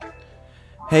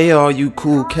Hey all you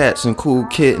cool cats and cool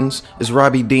kittens, it's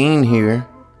Robbie Dean here.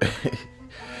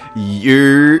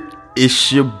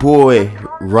 It's your boy,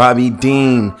 Robbie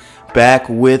Dean, back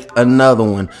with another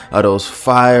one of those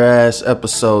fire ass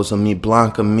episodes of Mi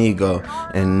Blanca Amigo,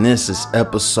 and this is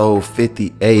episode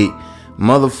 58.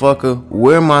 Motherfucker,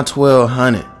 where my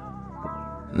 1200?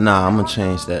 Nah, I'ma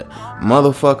change that.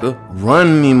 Motherfucker,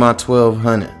 run me my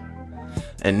 1200.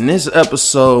 And this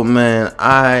episode, man,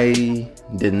 I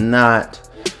did not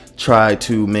try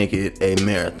to make it a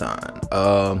marathon.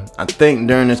 I think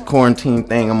during this quarantine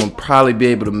thing, I'm gonna probably be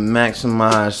able to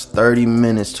maximize 30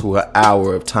 minutes to an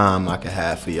hour of time I can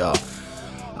have for y'all.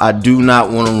 I do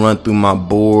not want to run through my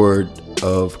board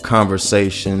of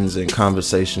conversations and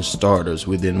conversation starters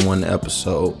within one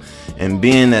episode. And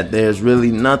being that there's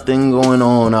really nothing going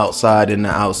on outside in the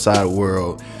outside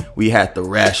world, we have to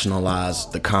rationalize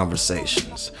the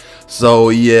conversations. So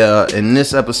yeah, in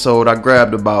this episode, I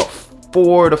grabbed about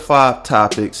 4 to 5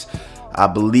 topics. I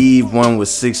believe one was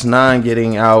 6ix9ine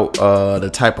getting out, the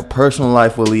type of personal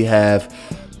life will he have,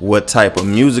 what type of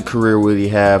music career will he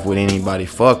have, would anybody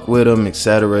fuck with him,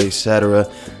 etc, etc.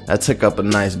 That took up a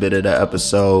nice bit of the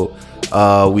episode.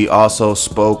 We also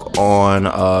spoke on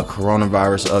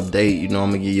coronavirus update. You know,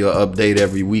 I'm gonna give you an update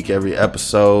every week, every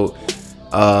episode.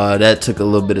 That took a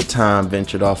little bit of time,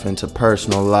 ventured off into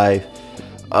personal life.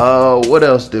 What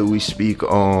else did we speak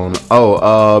on?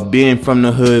 Being from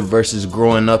the hood versus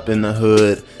growing up in the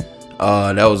hood.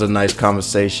 That was a nice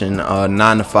conversation.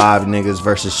 9 to 5 niggas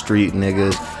versus street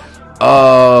niggas.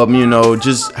 You know,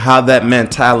 just how that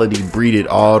mentality breeded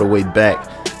all the way back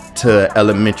to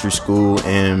elementary school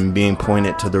and being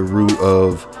pointed to the root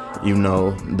of, you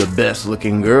know, the best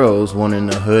looking girls wanting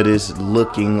the hoodest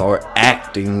looking or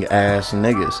acting ass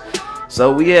niggas.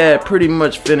 So we had pretty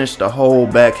much finished the whole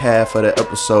back half of the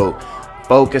episode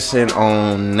focusing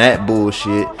on that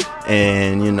bullshit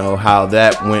and, you know, how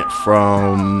that went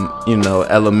from, you know,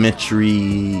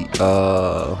 elementary,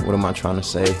 what am I trying to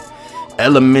say?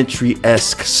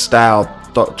 Elementary-esque style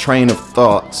train of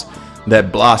thoughts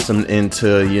that blossomed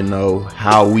into, you know,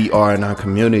 how we are in our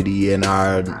community in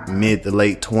our mid to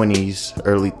late 20s,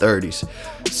 early 30s.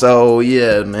 So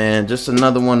yeah, man, just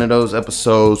another one of those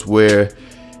episodes where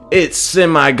it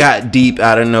semi got deep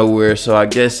out of nowhere, so I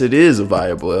guess it is a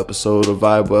viable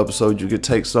episode you could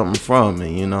take something from,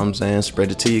 and you know what I'm saying,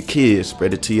 spread it to your kids,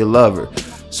 spread it to your lover,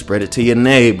 spread it to your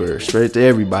neighbor, spread it to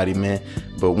everybody, man.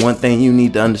 But one thing you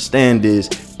need to understand is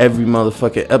every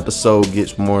motherfucking episode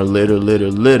gets more litter,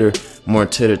 more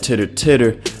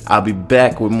titter. I'll be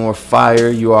back with more fire.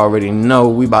 You already know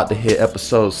we about to hit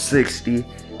episode 60.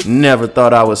 Never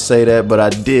thought I would say that, but I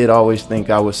did always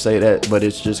think I would say that. But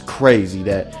it's just crazy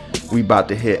that we about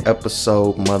to hit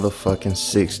episode motherfucking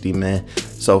 60, man.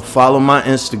 So follow my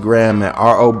Instagram at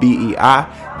ROBEIWHY.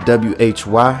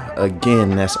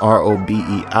 Again, that's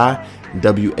ROBEIWHY.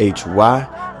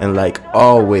 And like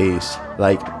always,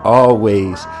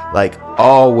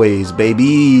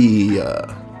 baby,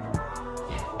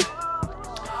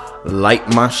 like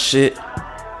my shit,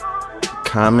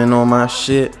 comment on my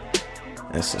shit,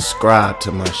 and subscribe to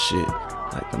my shit,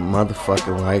 like the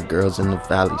motherfucking white girls in the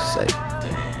valley say.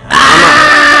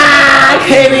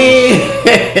 Kenny!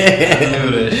 I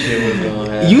knew that shit was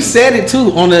gonna happen. You said it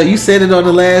too you said it on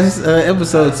the last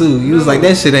episode too. You was like,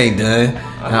 that shit ain't done,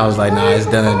 and I was like, nah, it's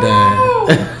done.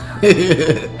 I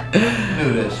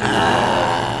knew that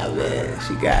shit. Man,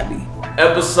 she got me.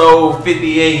 Episode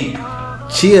 58.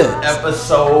 Cheers.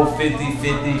 Episode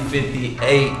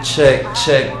 58. Check.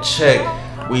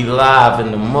 We live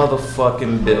in the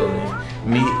motherfucking building.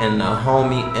 Me and the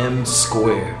homie M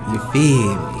Square. You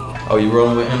feel me? Oh, you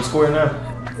rolling with M Square now?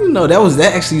 You know,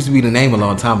 that actually used to be the name a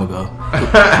long time ago.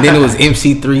 And then it was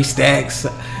MC3 Stacks. To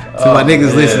my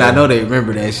niggas listen, I know they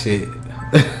remember that shit.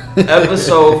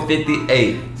 Episode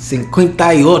 58.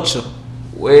 58.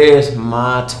 Where's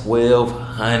my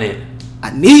 1200?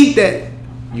 I need that.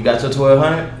 You got your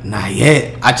 1200? Not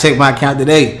yet. I checked my account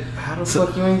today. How the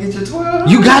fuck you ain't get your 1200?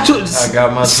 You got your... I got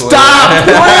my 12. Stop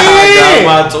playing! I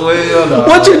got my 12.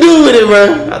 What you do with it,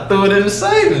 bro? I threw it in the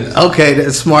savings. Okay,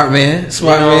 that's smart, man. You know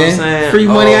what I'm saying? Free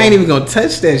money, I ain't even gonna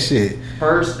touch that shit.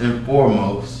 First and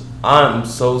foremost, I'm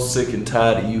so sick and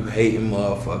tired of you hating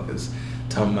motherfuckers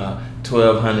talking about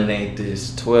 1200 ain't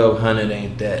this, 1200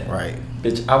 ain't that. Right.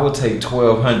 Bitch, I would take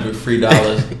 $1,200 free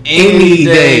dollars any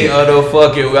day of the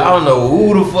fucking. I don't know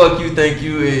who the fuck you think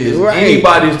you is. Right.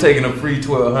 Anybody who's taking a free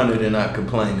 $1,200 and not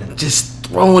complaining. Just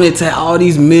throwing it to all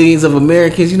these millions of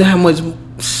Americans. You know how much,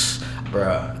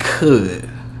 Bruh. Could.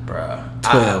 Bruh.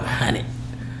 1200.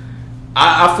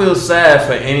 I feel sad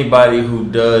for anybody who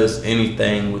does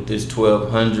anything with this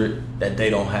 1200 that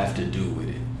they don't have to do with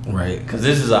it. Right. Because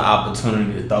this is an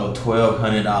opportunity to throw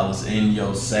 $1,200 in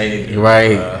your savings.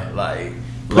 Right. Like,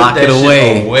 lock that it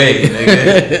shit away,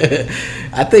 nigga.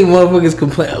 I think motherfuckers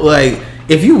complain like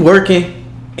if you working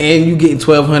and you getting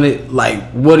 $1,200, like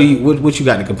what you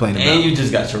got to complain about? And you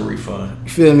just got your refund. You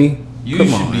feel me? You Come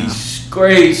should on be now.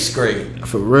 straight.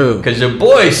 For real. Cause your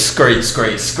boy's straight.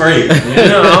 You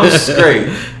know, I'm straight.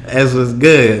 As was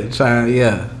good.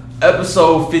 Yeah.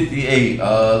 Episode 58,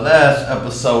 last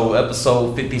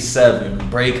episode 57.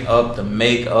 Break up to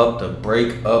make up to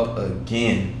break up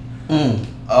again.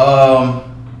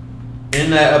 In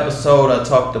that episode, I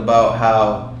talked about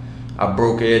how I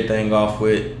broke everything off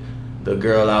with the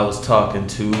girl I was talking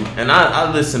to, and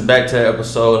I listened back to that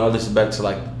episode. I listened back to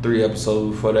like 3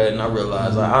 episodes before that, and I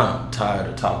realized like, I'm tired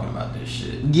of talking about this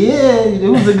shit. Yeah, it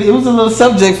was a little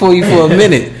subject for you for a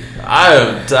minute. I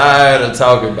am tired of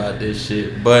talking about this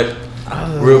shit. But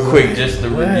real quick, just to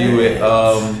review it,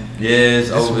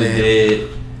 it's over dead.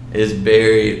 It's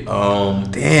buried.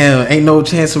 Damn, ain't no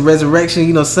chance of resurrection.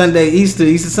 You know,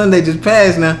 Easter Sunday just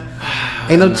passed now.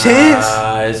 Ain't no chance.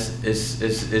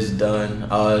 It's done.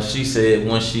 She said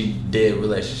once she did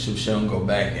relationship, she don't go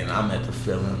back, and I'm at the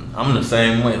feeling I'm the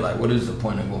same way. Like, what is the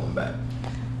point of going back?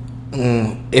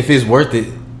 If it's worth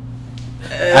it.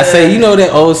 I say, you know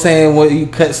that old saying, when you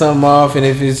cut something off, and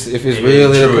if it's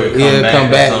real, it'll come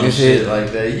back and shit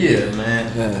like that. Yeah,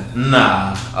 man. Yeah.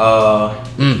 Nah.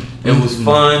 It was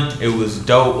fun. It was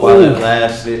dope while it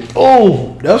lasted.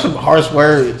 Oh, that was some harsh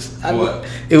words. What?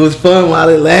 It was fun while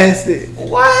it lasted.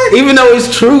 What? Even though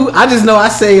it's true, I just know I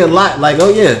say a lot. Like, oh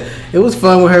yeah, it was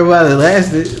fun with her while it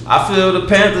lasted. I feel the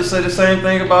Panthers say the same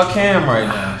thing about Cam right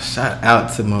now. Shout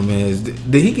out to my man.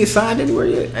 Did he get signed anywhere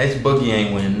yet? Ace Boogie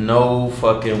ain't win no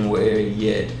fucking where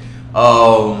yet.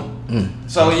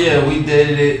 So yeah, we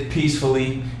did it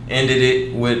peacefully. Ended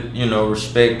it with, you know,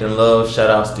 respect and love. Shout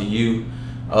outs to you.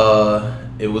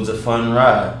 It was a fun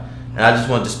ride. And I just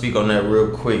wanted to speak on that real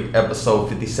quick. Episode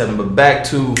 57. But back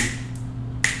to,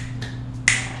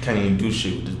 can't even do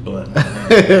shit with this blunt.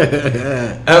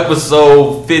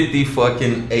 Episode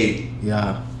 58.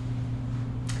 Yeah.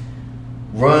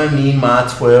 Run me my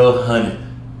 1200.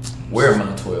 Where my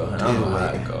 1200? I don't know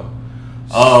how to go.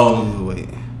 Wait.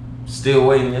 Still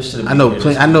waiting. This should. I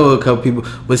know a couple people,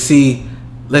 but see,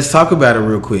 let's talk about it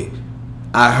real quick.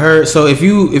 I heard, so if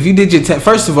you did your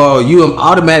first of all, you are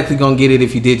automatically gonna get it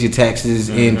if you did your taxes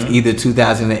in either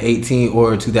 2018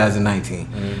 or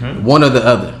 2019, one or the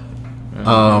other,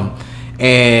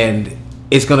 and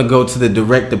it's gonna go to the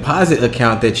direct deposit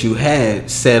account that you had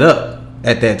set up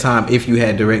at that time if you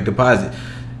had direct deposit.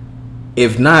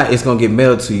 If not, it's gonna get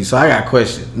mailed to you. So I got a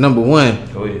question. Number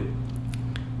one, Go ahead.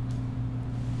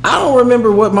 I don't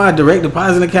remember what my direct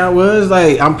deposit account was.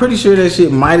 Like, I'm pretty sure that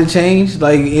shit might have changed,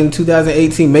 like in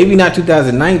 2018, maybe not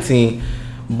 2019,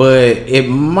 but it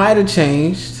might have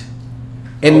changed.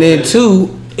 And then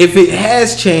 2, if it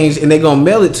has changed and they're gonna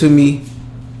mail it to me,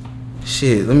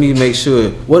 shit, let me make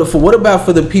sure. What about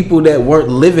for the people that weren't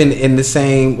living in the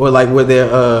same, or like where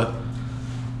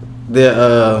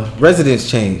their residence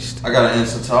changed? I got an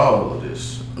answer to all of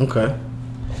this. Okay.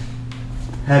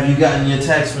 Have you gotten your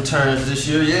tax returns this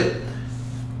year yet?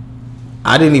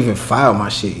 I didn't even file my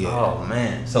shit yet. Oh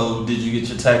man. So did you get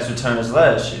your tax returns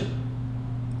last year?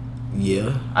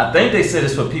 Yeah. I think they said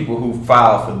it's for people who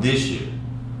filed for this year.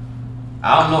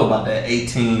 I don't know about that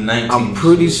 18, 19. I'm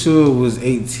pretty shit. sure it was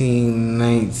 18,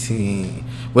 19.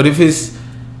 But if it's,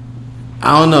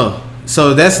 I don't know.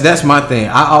 So that's my thing.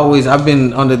 I've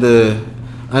been under the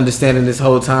understanding this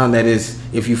whole time that is,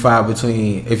 if you filed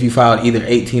either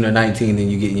 18 or 19, then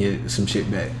you getting some shit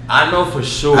back. I know for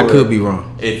sure. I could be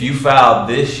wrong. If you filed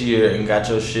this year and got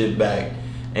your shit back,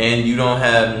 and you don't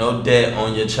have no debt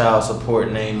on your child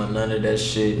support name or none of that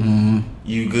shit,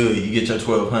 you good. You get your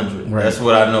 1,200. Right. That's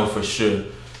what I know for sure.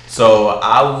 So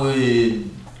I would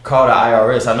call the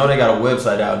IRS. I know they got a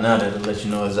website out now that'll let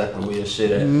you know exactly where your shit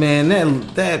at. Man,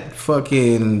 that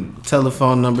fucking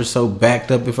telephone number so backed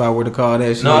up. If I were to call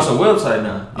that shit, No, it's a website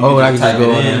now. I can just type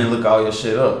go it on in there and look all your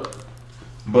shit up.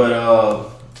 But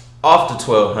off the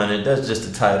 1,200, that's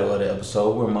just the title of the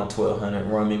episode. Where my 1,200?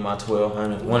 Run me my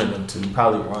 1,200. One of them two.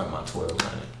 Probably run my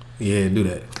 1,200. Yeah, do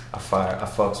that. I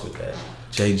fucks with that.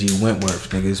 JG Wentworth,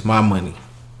 nigga, it's my money.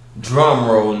 Drum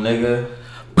roll, nigga.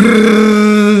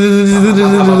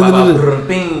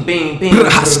 Bing, bing, bing.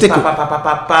 Stick 'em.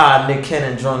 Nick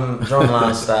Cannon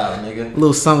drumline style, nigga.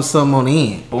 Little something on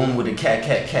the end. Boom with the cat.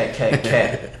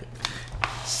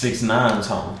 6ix9ine's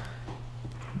home.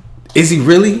 Is he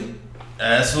really?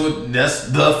 That's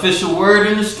the official word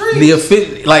in the street. He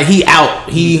out.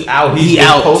 He He's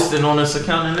out. posting on his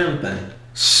account and everything.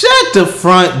 Shut the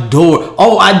front door.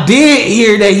 Oh, I did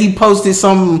hear that he posted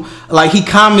something, like he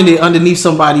commented underneath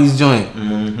somebody's joint.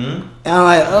 Mm-hmm. And I'm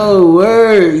like, oh,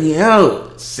 word,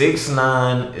 yo.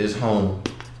 6ix9ine is home.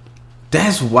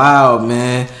 That's wild,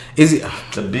 man. Is it?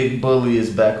 The big bully is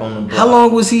back on the block. How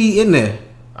long was he in there?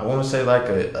 I want to say like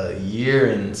a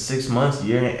year and 6 months,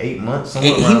 year and 8 months. And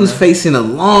he was facing a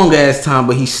long ass time,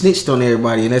 but he snitched on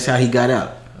everybody, and that's how he got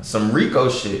out. Some Rico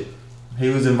shit. He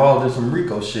was involved in some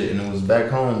Rico shit, and it was back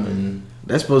home. And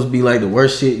that's supposed to be like the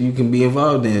worst shit you can be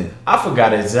involved in. I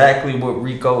forgot exactly what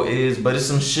Rico is, but it's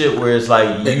some shit where it's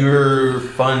like you're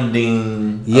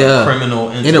funding a criminal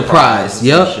enterprise.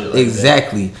 Yep, like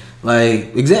exactly. That.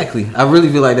 Like, exactly. I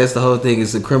really feel like that's the whole thing.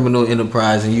 It's a criminal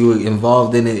enterprise, and you were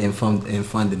involved in it and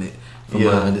funding it, from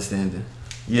my understanding.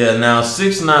 Yeah, now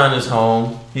 6ix9ine is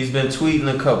home. He's been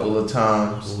tweeting a couple of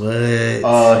times.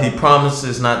 What? He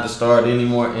promises not to start any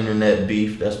more internet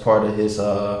beef. That's part of his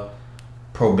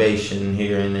probation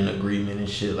here and an agreement and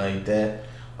shit like that.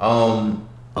 Oh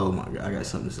my God, I got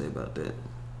something to say about that.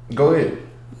 Go ahead.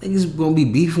 Niggas gonna be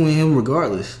beefing with him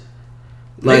regardless.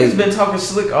 Like, he's been talking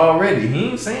slick already. He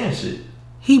ain't saying shit.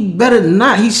 He better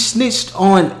not. He snitched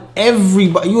on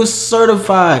everybody. You a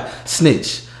certified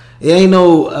snitch. There ain't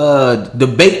no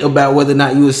debate about whether or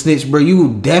not you a snitch, bro.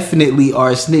 You definitely are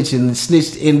a snitch, and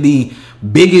snitched in the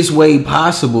biggest way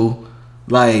possible.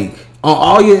 Like on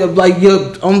all your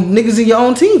on niggas in your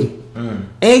own team.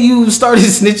 And you started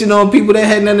snitching on people that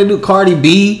had nothing to do. Cardi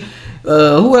B.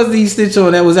 Who else did he snitch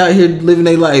on that was out here living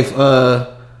their life?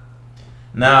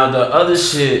 Now the other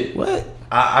shit. What?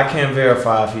 I can't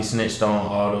verify if he snitched on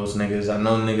all those niggas. I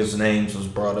know niggas' names was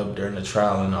brought up during the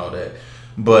trial and all that.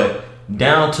 But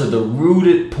down to the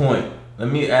rooted point, let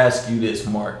me ask you this,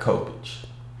 Mark Kopich.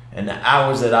 And the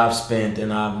hours that I've spent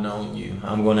and I've known you,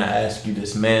 I'm going to ask you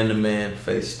this man to man,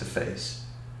 face to face.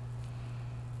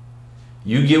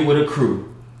 You get with a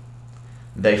crew.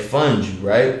 They fund you,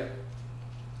 right?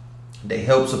 They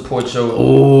help support your...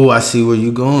 Oh, I see where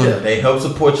you going. Yeah, they help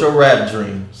support your rap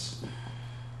dreams.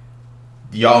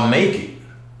 Y'all make it.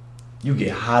 You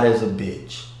get hot as a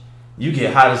bitch. You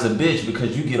get hot as a bitch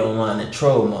because you get online and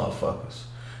troll motherfuckers.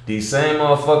 These same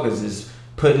motherfuckers is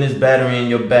putting this battery in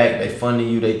your back. They funding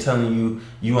you. They telling you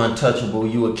you untouchable.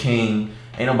 You a king.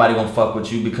 Ain't nobody gonna fuck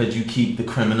with you because you keep the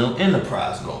criminal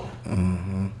enterprise going.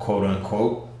 Mm-hmm. Quote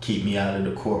unquote. Keep me out of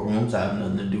the courtrooms. I have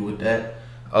nothing to do with that.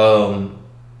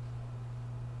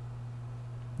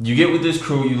 You get with this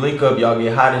crew. You link up. Y'all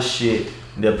get hot as shit.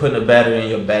 They're putting a battery in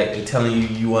your back. They're telling you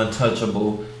you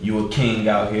untouchable. You a king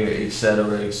out here,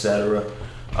 etc., etc.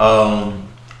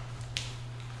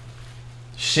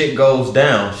 Shit goes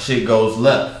down. Shit goes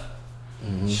left.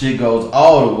 Mm-hmm. Shit goes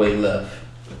all the way left.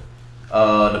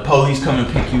 The police come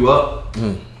and pick you up.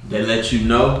 They let you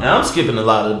know. And I'm skipping a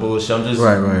lot of the bullshit. I'm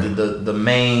just the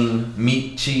main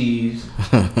meat, cheese,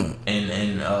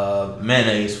 and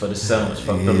mayonnaise for the sandwich.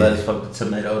 Fuck the lettuce, fuck the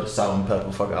tomato, the salt and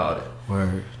pepper, fuck all that.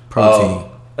 Word. Protein.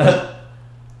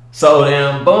 So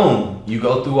then, boom, you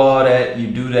go through all that,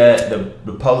 you do that,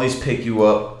 the police pick you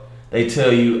up, they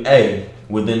tell you, hey,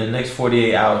 within the next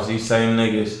 48 hours, these same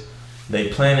niggas, they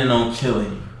planning on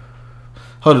killing you.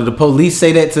 Hold on, the police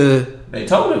say that to... They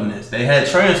told him this. They had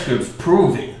transcripts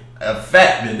proving a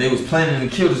fact that they was planning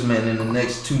to kill this man in the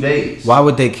next 2 days. Why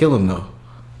would they kill him, though?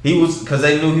 Because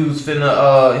they knew he was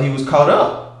he was caught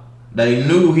up. They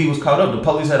knew he was caught up. The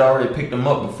police had already picked him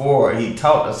up before he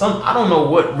talked or something. I don't know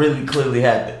what really clearly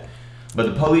happened. But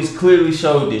the police clearly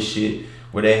showed this shit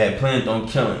where they had planned on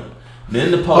killing him.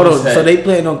 Then the police so they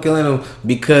planned on killing him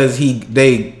because he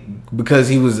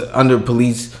was under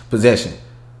police possession.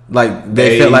 Like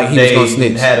they felt like he was gonna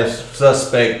snitch. They had a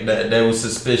suspect that they was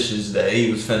suspicious that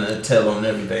he was finna tell on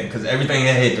everything because everything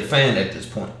had hit the fan at this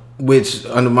point. Which,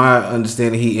 under my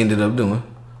understanding, he ended up doing.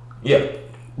 Yeah.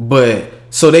 But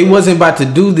so they wasn't about to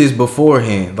do this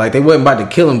beforehand. Like they wasn't about to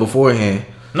kill him beforehand.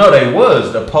 No, they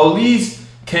was. The police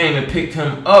came and picked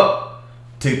him up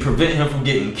to prevent him from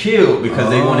getting killed because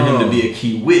they wanted him to be a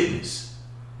key witness.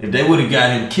 If they would have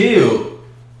got him killed,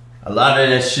 a lot of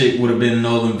that shit would have been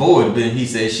null and void. But he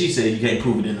said, she said, you can't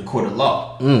prove it in the court of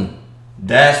law.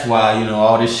 That's why,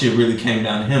 all this shit really came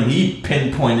down to him. He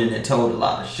pinpointed and told a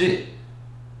lot of shit.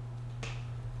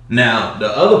 Now, the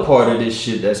other part of this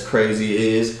shit that's crazy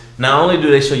is not only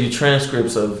do they show you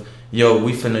transcripts of, yo,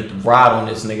 we finna ride on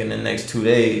this nigga in the next 2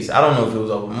 days. I don't know if it was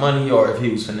over money or if he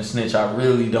was finna snitch. I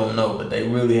really don't know. But they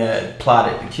really had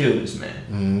plotted to kill this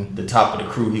man. The top of the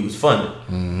crew he was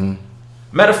funding.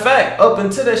 Matter of fact, up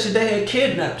until that shit, they had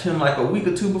kidnapped him like a week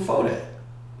or two before that.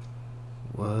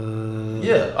 What?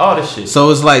 Yeah, all this shit.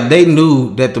 So it's like they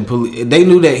knew that the police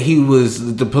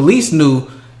knew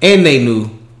and they knew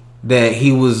that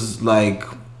he was like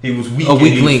he was weak. A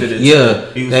weak link.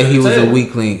 Yeah, that he was a tail.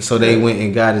 weak link. So they went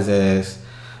and got his ass.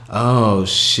 Oh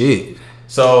shit.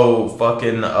 So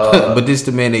fucking. But this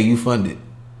the man that you funded.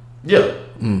 Yeah.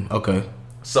 Okay.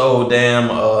 So damn.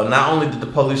 Not only did the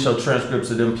police show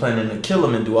transcripts of them planning to kill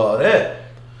him and do all that,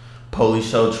 police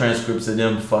show transcripts of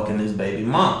them fucking his baby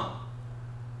mom.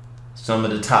 Some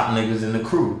of the top niggas in the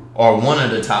crew, or one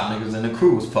of the top niggas in the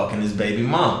crew, was fucking his baby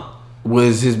mom.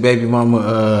 Was his baby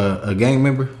mama a gang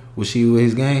member? Was she with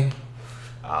his gang?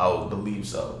 I would believe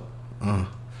so.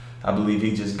 I believe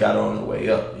he just got her on the way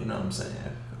up. You know what I'm saying?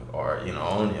 Or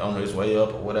on his way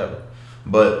up or whatever.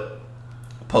 But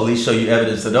police show you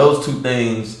evidence of those two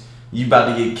things. You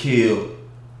about to get killed.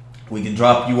 We can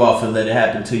drop you off and let it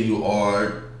happen to you,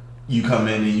 or you come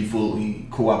in and you fully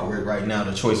cooperate right now.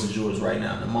 The choice is yours right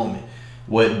now in the moment.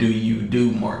 What do you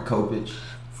do, Mark Kopich?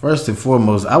 First and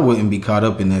foremost, I wouldn't be caught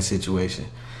up in that situation.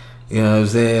 You know what I'm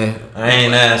saying? I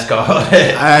ain't ask all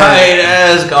that. I ain't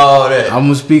ask all that. I'm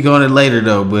gonna speak on it later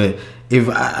though. But if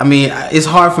it's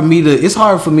hard for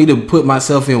me to put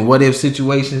myself in what if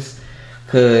situations,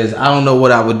 because I don't know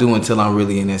what I would do until I'm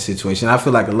really in that situation. I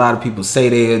feel like a lot of people say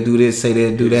they'll do this, say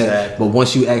they'll do that, but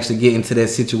once you actually get into that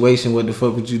situation, what the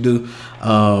fuck would you do?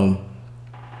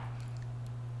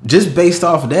 Just based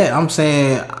off of that, I'm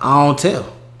saying I don't tell.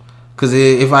 Because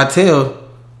if I tell,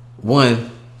 one,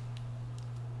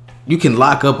 you can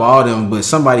lock up all them, but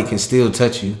somebody can still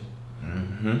touch you.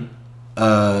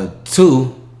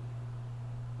 Two,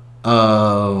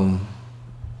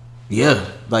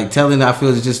 like telling, I feel,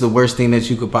 is just the worst thing that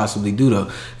you could possibly do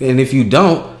though. And if you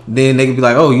don't, then they could be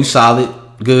like, oh, you solid,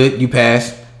 good, you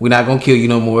passed, we're not gonna kill you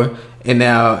no more. And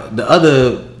now the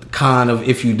other con of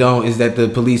if you don't is that the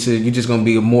police are, you're just gonna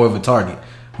be more of a target.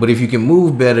 But if you can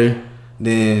move better,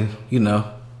 then you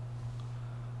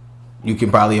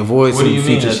can probably avoid some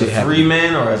future shit happening. What do you mean,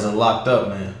 as a free man or as a locked up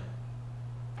man?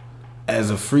 As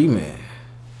a free man.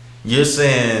 You're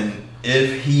saying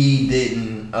if he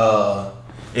didn't,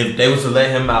 if they was to let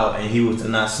him out and he was to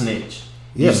not snitch,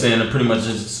 you're saying to pretty much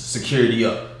just security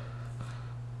up.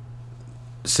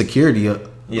 Security up?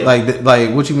 Yeah.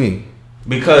 Like what you mean?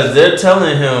 Because they're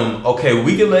telling him, okay,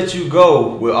 we can let you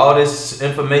go with all this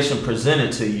information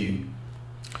presented to you,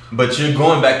 but you're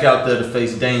going back out there to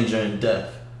face danger and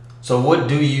death. So what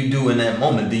do you do in that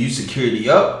moment? Do you security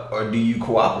up or do you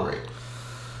cooperate?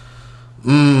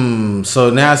 So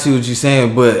now I see what you're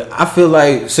saying, but I feel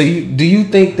like, do you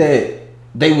think that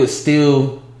they would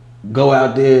still go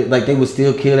out there, like they would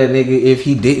still kill that nigga if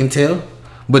he didn't tell?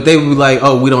 But they would be like,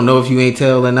 oh, we don't know if you ain't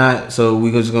tell or not, so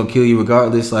we just gonna kill you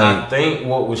regardless. Like, I think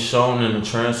what was shown in the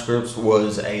transcripts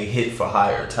was a hit for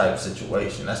hire type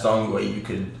situation. That's the only way you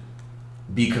could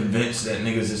be convinced that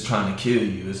niggas is trying to kill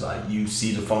you. It's like you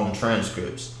see the phone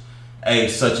transcripts. Hey,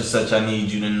 such and such, I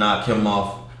need you to knock him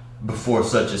off before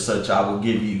such and such. I will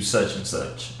give you such and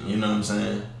such. You know what I'm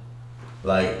saying?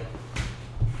 Like,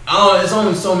 there's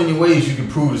only so many ways you can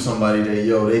prove to somebody that,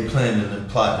 yo, they planning and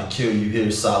plotting to kill you.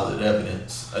 Here's solid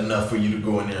evidence enough for you to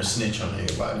go in there and snitch on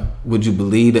everybody. Would you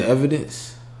believe the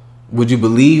evidence? Would you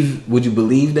believe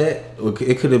that? Or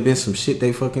it could have been some shit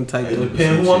they fucking typed up. It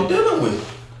depends who I'm dealing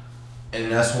with. And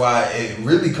that's why it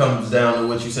really comes down to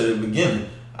what you said at the beginning.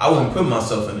 I wouldn't put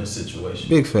myself in this situation.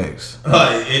 Big facts.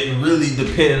 Like, it really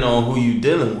depends on who you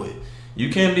dealing with. You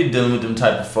can't be dealing with them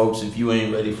type of folks if you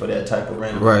ain't ready for that type of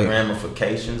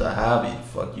ramifications or however the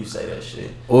fuck you say that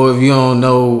shit. Or if you don't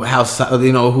know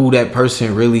who that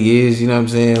person really is, you know what I'm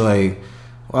saying? Like,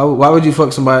 why would you fuck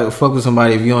with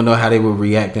somebody if you don't know how they would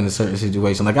react in a certain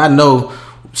situation? Like, I know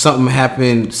something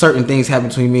happened, certain things happen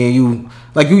between me and you.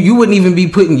 Like, you wouldn't even be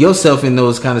putting yourself in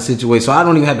those kind of situations, so I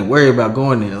don't even have to worry about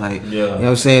going there. Like, you know what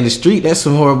I'm saying? The street, that's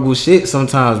some horrible shit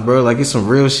sometimes, bro. Like, it's some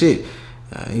real shit.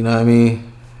 You know what I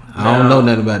mean? I don't know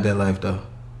nothing about that life, though.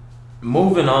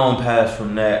 Moving on past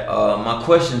from that, my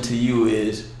question to you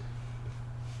is,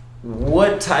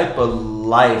 what type of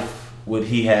life would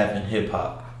he have in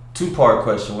hip-hop? Two-part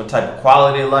question. What type of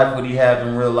quality of life would he have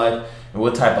in real life? And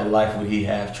what type of life would he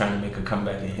have trying to make a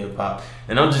comeback in hip-hop?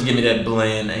 And don't just give me that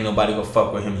bland, ain't nobody gonna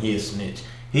fuck with him, he a snitch.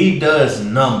 He does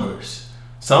numbers.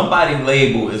 Somebody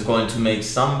label is going to make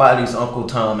somebody's Uncle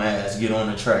Tom ass get on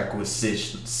the track with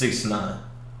 6ix9ine.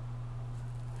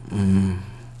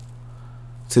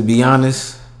 To be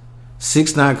honest,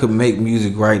 6ix9ine could make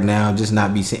music right now, just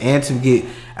not be seen. And to get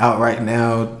out right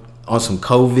now on some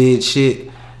COVID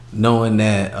shit, knowing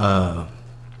that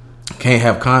can't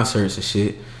have concerts and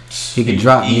shit, he can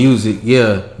drop music.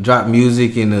 Yeah, drop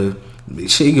music and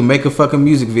shit. He can make a fucking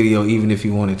music video even if he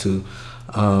wanted to.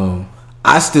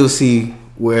 I still see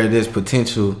where there's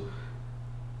potential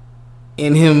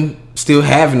in him still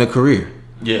having a career.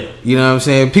 Yeah. You know what I'm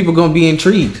saying? People gonna be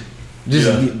intrigued.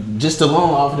 Just alone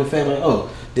off of the fact like, oh,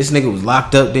 this nigga was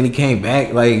locked up, then he came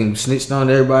back, like, and snitched on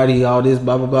everybody, all this,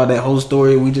 blah, blah, blah. That whole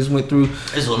story we just went through.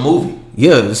 It's a movie.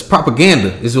 Yeah, it's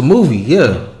propaganda. It's a movie.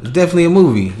 Yeah, it's definitely a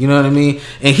movie. You know what I mean?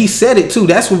 And he said it too.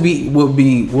 That's what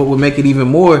would make it even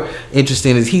more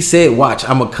interesting. Is he said, "Watch,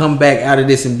 I'm gonna come back out of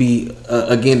this and be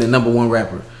again the #1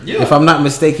 rapper." Yeah. If I'm not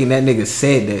mistaken, that nigga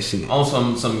said that shit on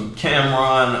some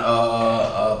Cameron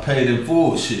paid in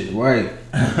full shit. Right.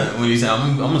 When he said,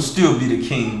 "I'm gonna still be the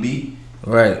king, B."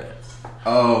 Right.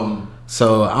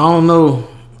 So I don't know.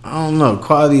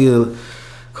 Quality of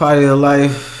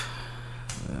life.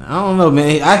 I don't know,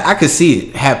 man. I could see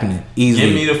it happening easily.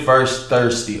 Give me the first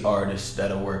thirsty artist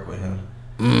that'll work with him.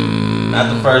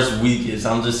 Not the first weakest.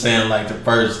 I'm just saying, like, the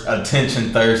first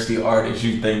attention thirsty artist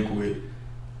you think would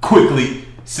quickly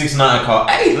 6ix9ine call.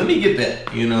 Hey, let me get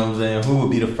that. You know what I'm saying? Who would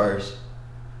be the first?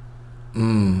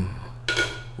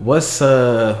 What's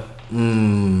I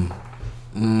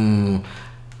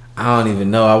don't even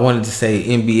know. I wanted to say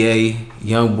NBA,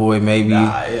 YoungBoy maybe.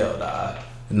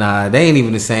 Nah, they ain't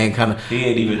even the same kind of. He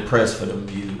ain't even pressed for them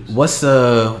views. What's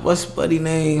buddy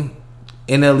name?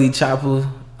 NLE Chopper.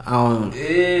 I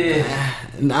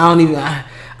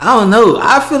don't know.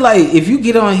 I feel like if you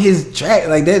get on his track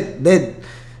like that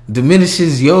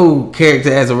diminishes your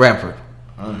character as a rapper.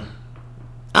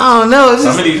 I don't know.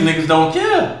 Some of these niggas don't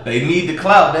care. They need the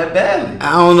clout that badly.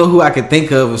 I don't know who I could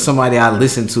think of somebody I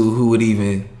listen to who would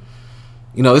even,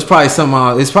 it's probably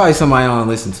somebody I don't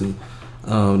listen to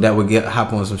that would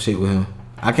hop on some shit with him.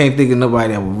 I can't think of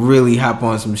nobody that would really hop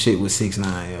on some shit with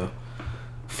 6ix9ine, yo.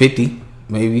 50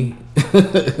 maybe.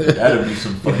 That'd be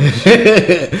some fun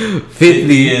shit.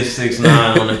 50 and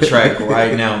 6ix9ine on the track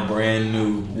right now, brand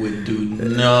new, would do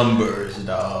numbers,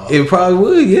 dog. It probably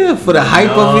would, yeah. For the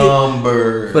hype of it.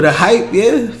 Numbers. For the hype,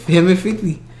 yeah. Him and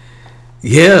 50.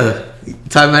 Yeah.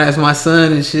 Talking about that's my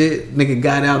son and shit. Nigga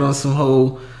got out on some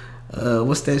whole,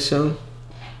 what's that show?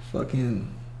 Fucking,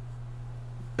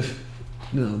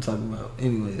 you know what I'm talking about.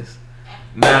 Anyways.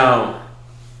 Now,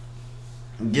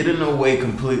 getting away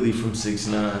completely from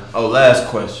 6ix9ine. Oh, last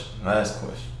question.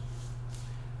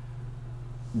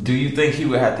 Do you think he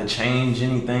would have to change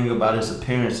anything about his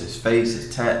appearance, his face,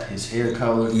 his tat, his hair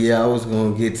color? Yeah, I was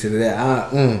gonna get to that. I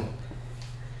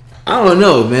don't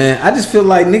know, man. I just feel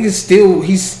like niggas still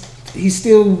he's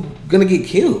still gonna get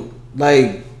killed.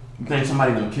 Like, you think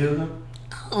somebody gonna kill him?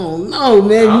 I don't know,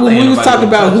 man. We was talking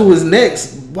about who was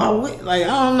next. Why? Like,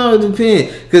 I don't know. It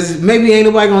depends. Because maybe ain't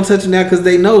nobody gonna touch him now because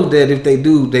they know that if they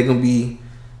do, they probably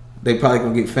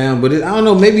gonna get found. But I don't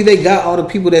know. Maybe they got all the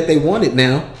people that they wanted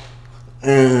now.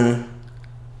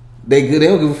 They good. They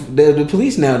don't give, the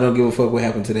police now don't give a fuck what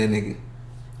happened to that nigga.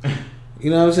 You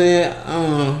know what I'm saying?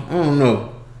 I don't know.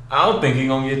 I don't think he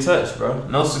gonna get touched, bro.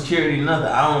 No security, nothing.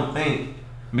 I don't think,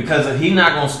 because he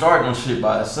not gonna start no shit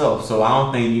by himself. So I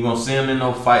don't think you gonna see him in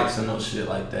no fights and no shit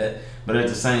like that. But at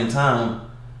the same time,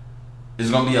 there's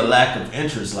gonna be a lack of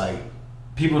interest. Like,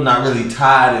 people not really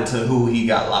tied into who he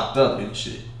got locked up and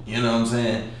shit. You know what I'm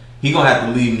saying? He gonna have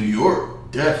to leave New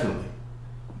York, definitely.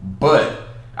 But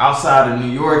outside of New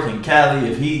York and Cali,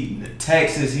 if he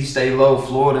Texas, he stay low.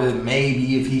 Florida,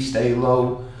 maybe if he stay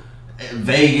low.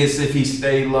 Vegas, if he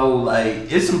stay low.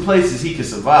 Like, it's some places he could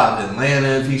survive. Atlanta,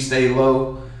 if he stay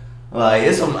low. Like,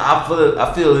 it's some. I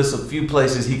feel it's a few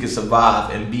places he could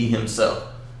survive and be himself.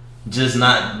 Just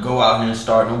not go out here and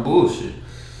start no bullshit.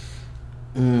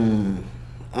 I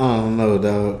don't know,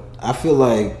 dog. I feel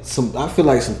like some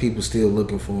people still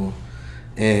looking for him,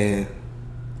 and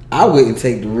I wouldn't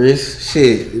take the risk.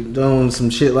 Shit, doing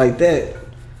some shit like that.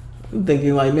 I'm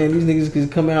thinking like, man, these niggas could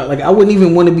come out. Like, I wouldn't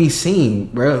even want to be seen,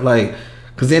 bro. Like,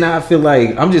 cause then I feel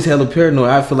like I'm just hella paranoid.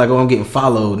 I feel like, oh, I'm getting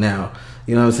followed now.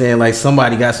 You know what I'm saying? Like,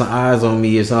 somebody got some eyes on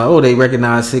me or something. Oh, they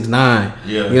recognize 6ix9ine.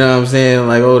 Yeah. You know what I'm saying?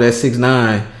 Like, oh, that's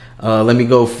 6ix9ine. Let me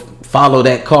go follow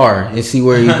that car and see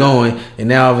where he's going. And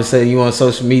now all of a sudden you on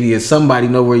social media, somebody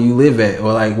know where you live at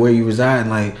or like where you reside.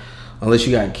 Like, unless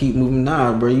you gotta keep moving,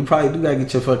 nah, bro. You probably do gotta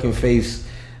get your fucking face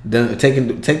done.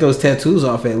 Take those tattoos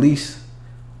off at least.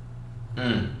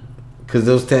 Cause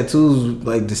those tattoos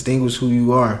like distinguish who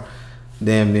you are,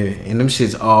 damn near, and them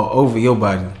shits all over your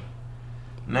body.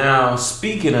 Now,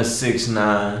 speaking of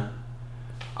 6ix9ine,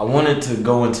 I wanted to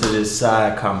go into this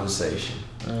side conversation.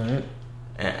 All right.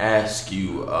 And ask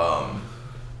you,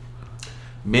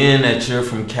 being that you're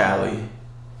from Cali,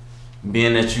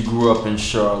 being that you grew up in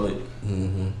Charlotte,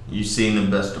 you seen the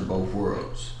best of both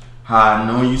worlds. How I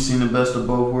know you seen the best of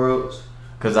both worlds?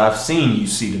 Because I've seen you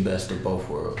see the best of both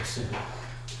worlds.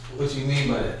 What you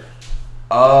mean by that?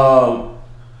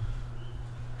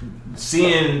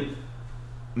 Seeing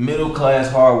middle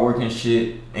class, hard working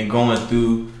shit and going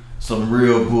through some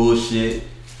real bullshit.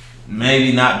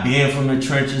 Maybe not being from the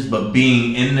trenches, but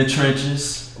being in the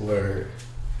trenches. Word.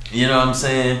 You know what I'm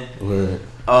saying? Word.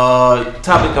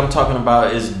 Topic I'm talking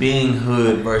about is being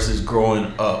hood versus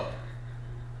growing up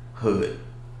hood.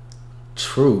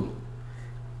 True.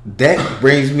 That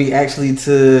brings me actually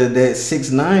to that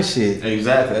 6ix9ine shit.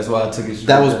 Exactly. That's why I took it.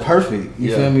 That was perfect.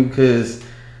 You feel me? Because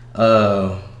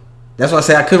that's why I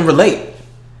say I couldn't relate.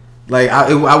 Like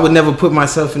I would never put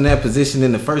myself in that position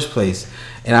in the first place.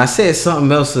 And I said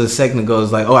something else a second ago.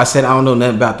 It's like, I said I don't know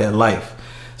nothing about that life.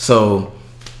 So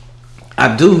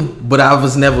I do, but I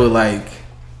was never like,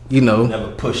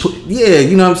 never pushed it. Yeah,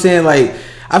 you know what I'm saying? Like,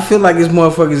 I feel like there's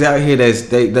motherfuckers out here that's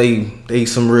they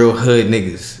some real hood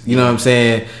niggas. You know what I'm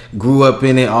saying? Grew up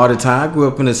in it all the time. I grew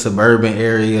up in a suburban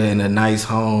area in a nice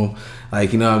home.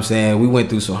 Like, you know what I'm saying? We went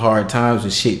through some hard times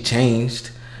and shit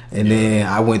changed. And then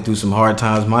I went through some hard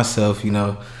times myself,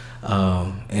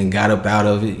 and got up out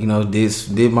of it,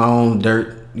 did my own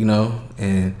dirt,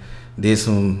 and did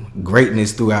some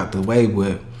greatness throughout the way.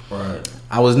 But right.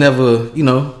 I was never,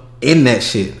 in that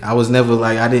shit. I was never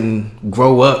like, I didn't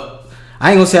grow up.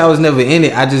 I ain't gonna say I was never in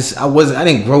it. I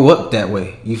didn't grow up that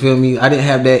way. You feel me? I didn't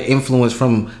have that influence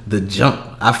from the jump.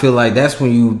 I feel like that's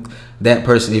when that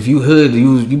person, if you hood,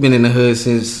 you've been in the hood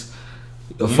since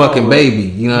a fucking baby.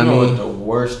 You know what I mean? What the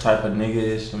worst type of nigga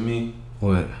is for me?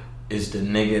 What? Is the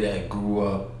nigga that grew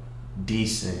up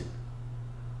decent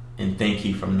and think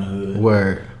he from the hood.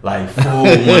 Word. Like full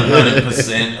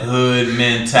 100% hood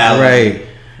mentality.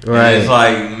 Right. And it's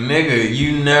like, nigga,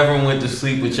 you never went to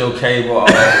sleep with your cable off.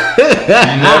 You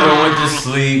never went to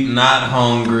sleep not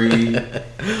hungry.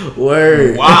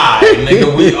 Word. Why?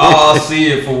 Nigga, we all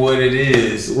see it for what it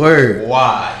is. Word.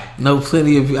 Why? No,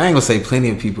 plenty of. I ain't gonna say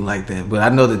plenty of people like that, but I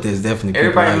know that there's definitely people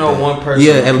everybody like know that. one person.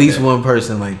 Yeah, like at least that. one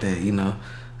person like that.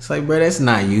 It's like, bro, that's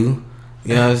not you.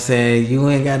 You know what I'm saying? You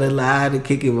ain't gotta lie to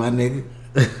kick it, my nigga.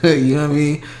 You know what I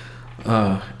mean?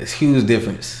 It's a huge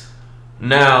difference.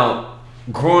 Now,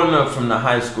 growing up from the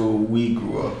high school we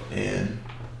grew up in,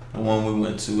 the one we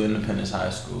went to, Independence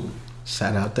High School.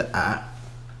 Shout out to I.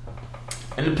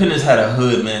 Independence had a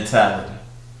hood mentality.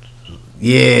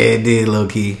 Yeah, it did, low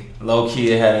key. Low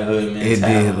key, it had a hood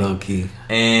mentality. It did, low key.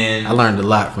 And I learned a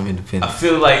lot from Independence. I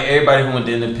feel like everybody who went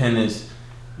to Independence,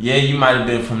 yeah, you might have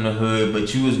been from the hood,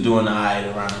 but you was doing alright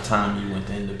around the time you went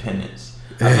to Independence.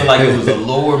 I feel like it was a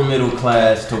lower middle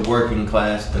class to working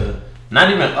class to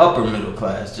not even upper middle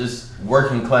class, just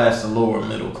working class to lower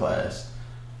middle class.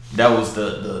 That was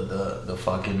the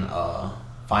fucking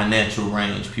financial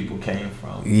range people came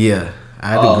from. Yeah,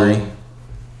 I'd agree.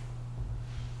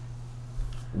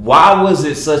 Why was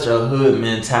it such a hood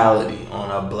mentality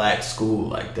on a black school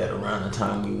like that around the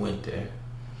time we went there?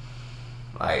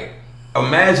 Like,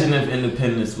 imagine if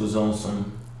Independence was on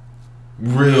some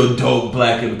real dope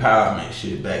black empowerment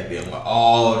shit back then with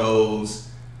all those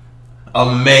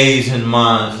amazing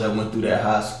minds that went through that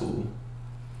high school.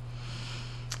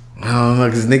 I don't know,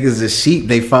 because niggas are sheep.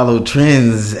 They follow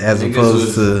trends as Niggas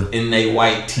opposed to in they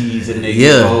white tees and they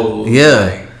yeah,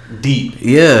 like, deep,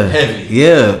 heavy,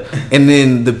 yeah. And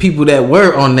then the people that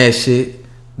were on that shit,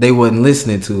 they wasn't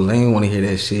listening to. They didn't want to hear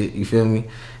that shit. You feel me?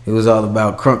 It was all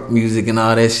about crunk music and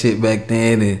all that shit back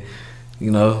then, and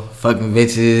fucking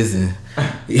bitches and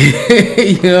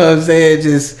you know what I'm saying,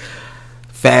 just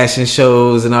fashion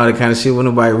shows and all that kind of shit. When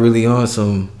nobody really on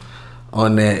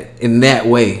that in that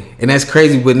way, and that's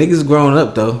crazy. But niggas growing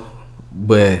up though,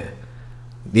 but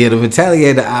yeah, the mentality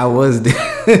of the eye was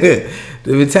the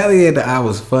mentality of the eye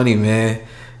was funny, man,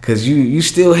 because you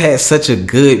still had such a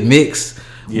good mix.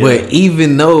 Yeah. But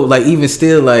even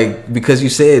still, because you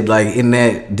said in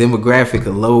that demographic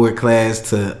of lower class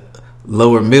to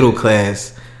lower middle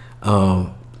class,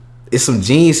 it's some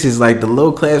geniuses the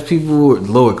lower class people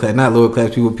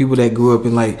people that grew up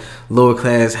in lower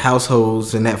class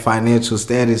households and that financial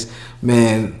status,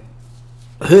 man.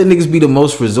 Hood niggas be the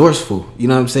most resourceful. You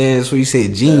know what I'm saying? That's what you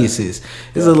said, geniuses. Yeah.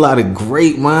 There's a lot of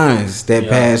great minds that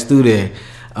passed through there.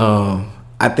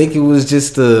 I think it was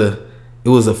just it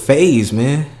was a phase,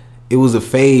 man. It was a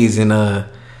phase, and I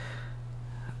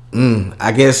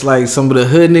guess some of the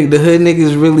hood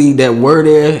niggas really that were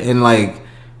there, and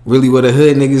really were the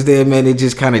hood niggas there, man. It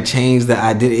just kind of changed the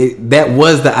identity. That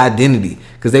was the identity,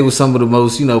 because they were some of the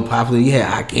most popular. You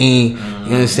had Akeem, you know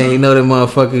what I'm saying? You know that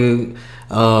motherfucker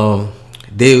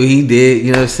did what he did.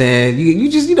 You know what I'm saying?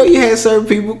 You just you had certain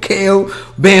people, Kale,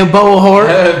 Bam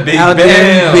Bohart, Big out Bam.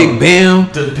 there, Big Bam,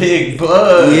 the Big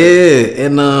Bud. yeah,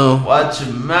 and watch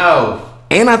your mouth.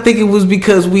 And I think it was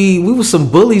because we were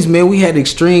some bullies, man. We had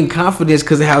extreme confidence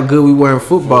because of how good we were in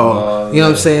football. You know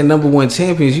what I'm saying? #1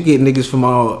 champions. You get niggas from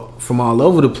all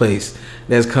over the place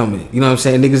that's coming. You know what I'm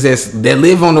saying? Niggas that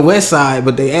live on the west side,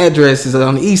 but their address is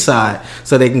on the east side,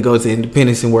 so they can go to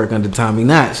Independence and work under Tommy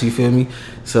Knotts. You feel me?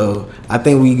 So I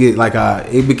think we get like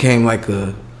it became like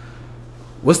a,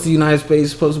 what's the United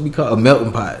States supposed to be called? A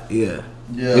melting pot. Yeah.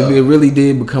 It really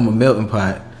did become a melting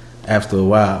pot after a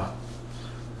while.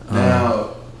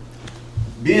 Now,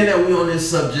 being that we on this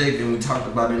subject and we talked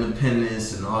about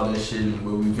independence and all this shit and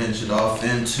where we ventured off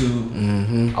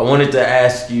into, I wanted to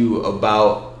ask you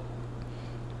about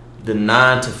the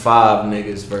 9 to 5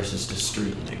 niggas versus the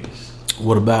street niggas.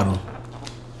 What about them?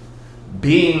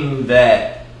 Being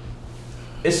that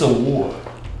it's a war.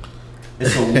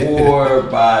 It's a war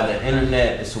by the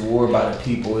internet. It's a war by the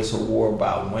people. It's a war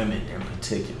by women in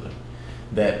particular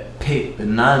that pick the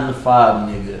 9 to 5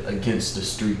 nigga against the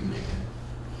street nigga.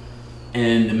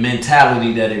 And the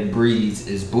mentality that it breeds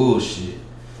is bullshit.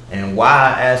 And why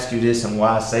I ask you this and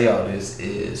why I say all this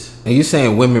is... And you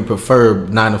saying women prefer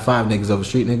 9 to 5 niggas over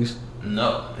street niggas?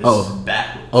 No, it's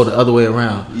backwards. Oh, the other way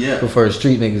around. Yeah. Prefer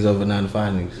street niggas over 9 to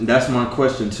 5 niggas. That's my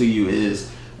question to you is,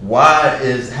 why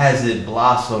has it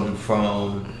blossomed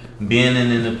from being in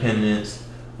Independence,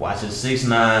 watching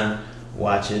 6ix9ine,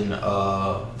 watching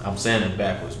I'm saying it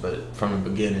backwards, but from the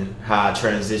beginning, how I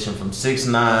transitioned from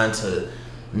 6ix9ine to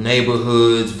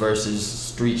neighborhoods versus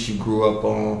streets you grew up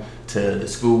on to the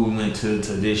school we went to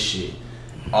this shit,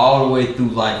 all the way through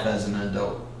life as an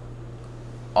adult.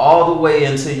 All the way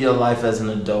into your life as an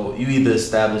adult, you either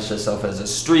establish yourself as a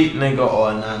street nigga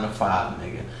or a 9 to 5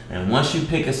 nigga. And once you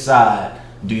pick a side,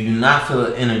 do you not feel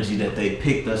the energy that they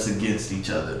picked us against each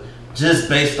other just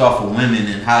based off of women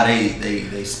and how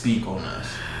they speak on us?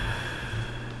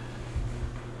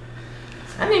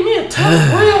 I need me a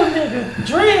tough real nigga,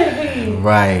 dreadhead.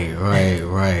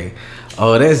 Right.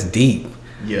 Oh, that's deep.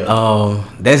 Yeah.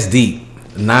 That's deep.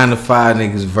 9 to 5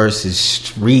 niggas versus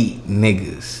street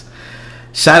niggas.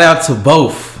 Shout out to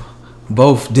both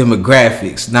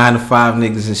demographics, 9 to 5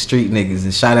 niggas and street niggas,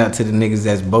 and shout out to the niggas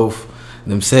that's both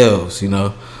themselves, you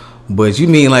know. But you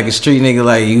mean like a street nigga,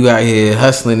 like you out here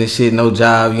hustling and shit, no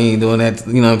job, you ain't doing that,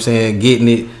 you know what I'm saying, getting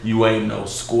it. You ain't no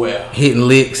square. Hitting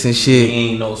licks and shit. You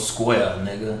ain't no square,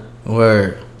 nigga.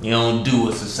 Word. You don't do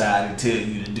what society tell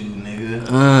you to do,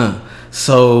 nigga.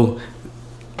 So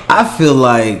I feel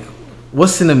like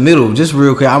what's in the middle, just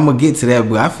real quick, I'm gonna get to that,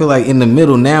 but I feel like in the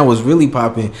middle now what's really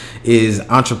popping is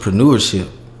entrepreneurship.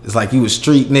 It's like you a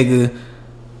street nigga,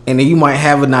 and then you might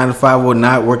have a 9 to 5 or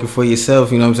not working for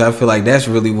yourself, you know what I'm saying? I feel like that's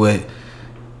really what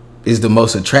is the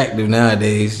most attractive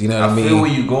nowadays, you know what I mean? I feel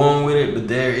where you going with it, but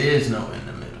there is no in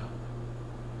the middle.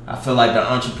 I feel like the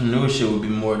entrepreneurship would be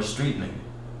more the street nigga.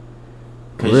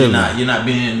 Cause really? you're not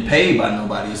being paid by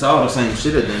nobody. It's all the same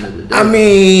shit at the end of the day. I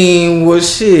mean, well,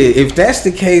 shit. If that's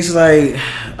the case, like,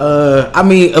 I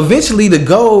mean, eventually the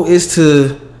goal is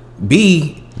to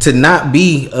not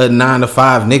be a 9 to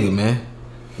 5 nigga, man.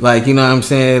 Like, you know what I'm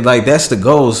saying? Like, that's the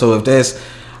goal. So if that's,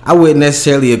 I wouldn't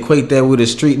necessarily equate that with a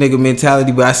street nigga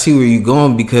mentality, but I see where you're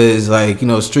going because, like, you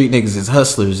know, street niggas is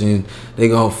hustlers and they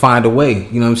gonna find a way.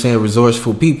 You know what I'm saying?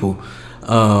 Resourceful people.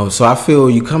 So I feel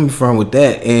you coming from with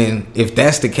that, and if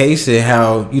that's the case and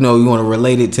how you know you want to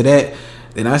relate it to that,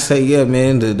 then I say yeah,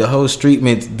 man. The whole street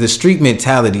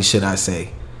mentality, should I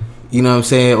say? You know what I'm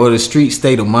saying, or the street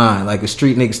state of mind, like a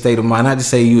street nigga state of mind. Not to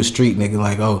say you a street nigga,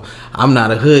 like oh I'm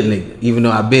not a hood nigga, even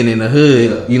though I've been in the hood.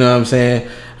 Yeah. You know what I'm saying?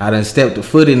 I done stepped a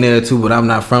foot in there too, but I'm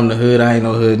not from the hood. I ain't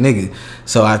no hood nigga.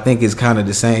 So I think it's kind of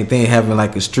the same thing, having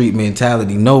like a street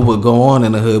mentality. Know what go on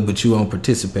in the hood, but you won't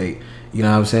participate. You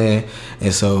know what I'm saying?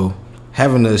 And so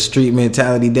having a street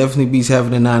mentality definitely beats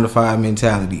having a 9 to 5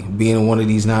 mentality. Being one of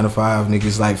these 9 to 5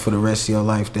 niggas like for the rest of your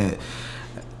life, that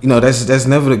you know that's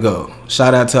never the goal.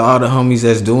 Shout out to all the homies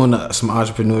that's doing some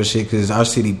entrepreneur shit, because our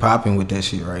city popping with that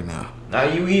shit right now. Now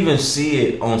you even see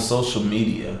it on social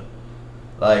media.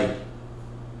 Like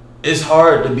it's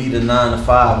hard to be the 9 to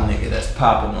 5 nigga that's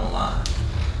popping online.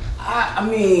 I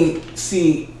mean,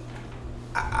 see,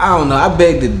 I don't know. I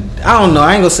don't know.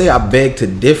 I ain't gonna say I beg to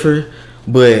differ,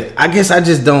 but I guess I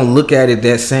just don't look at it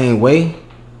that same way.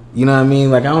 You know what I mean?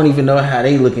 Like I don't even know how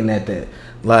they looking at that.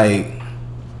 Like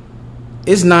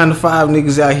it's 9 to 5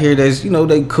 niggas out here that's, you know,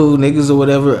 they cool niggas or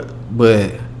whatever,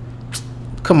 but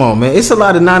Come on, man. It's a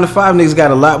lot of 9 to 5 niggas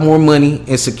got a lot more money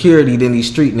and security than these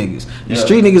street niggas. The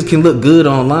street niggas can look good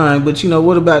online, but you know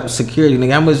what about security,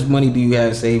 nigga? How much money do you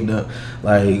have saved up?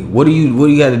 Like, what do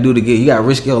you got to do to get? You got to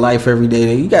risk your life every day.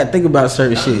 Nigga. You got to think about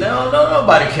certain shit.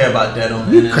 Nobody care about that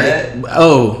on the internet.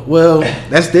 Oh, well,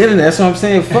 that's the internet. That's what I'm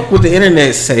saying. Fuck what the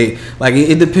internet say. Like,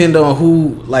 it depends on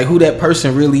who that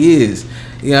person really is.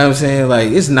 You know what I'm saying?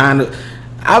 Like, it's 9 to...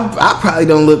 I probably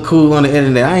don't look cool on the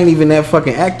internet. I ain't even that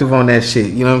fucking active on that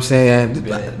shit. You know what I'm saying?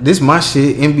 This my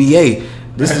shit, NBA.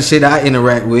 This is the shit I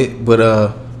interact with.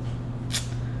 But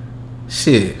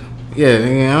shit, yeah,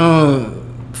 I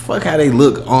don't fuck how they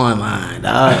look online,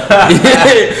 dog.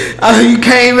 You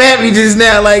came at me just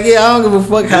now, like I don't give a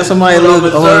fuck how somebody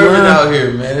look online out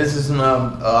here, man. This is my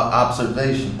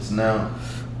observations now.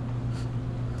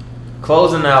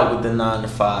 Closing out with the 9 to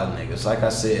 5 niggas. Like I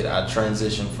said, I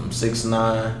transitioned from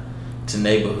 6ix9ine to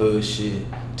neighborhood shit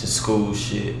to school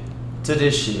shit to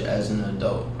this shit as an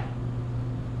adult.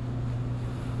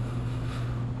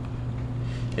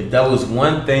 If that was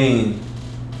one thing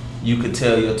you could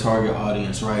tell your target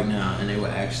audience right now and they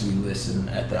would actually listen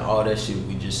after all that shit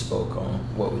we just spoke on,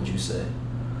 what would you say?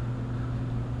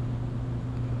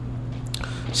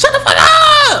 Shut the fuck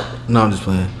up! No, I'm just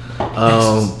playing.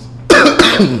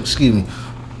 Excuse me.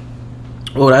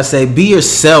 What would I say? Be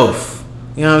yourself.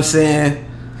 You know what I'm saying?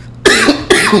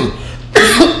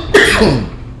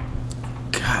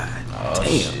 God damn.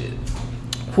 Shit.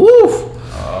 Woo.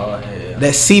 Oh hell.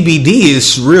 That CBD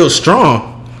is real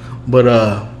strong. But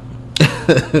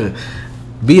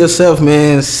be yourself,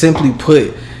 man. Simply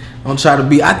put. Don't try to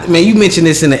be. Man, you mentioned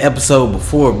this in the episode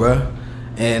before, bro.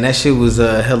 And that shit was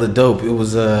hella dope. It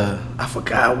was I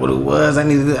forgot what it was. I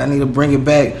need to bring it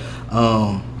back.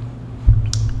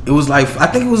 It was like, I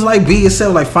think it was like be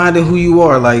yourself, like finding who you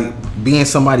are, like being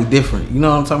somebody different. You know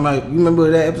what I'm talking about? You remember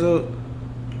that episode?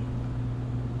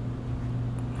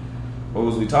 What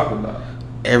was we talking about?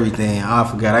 Everything. I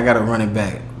forgot. I gotta run it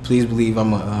back. Please believe I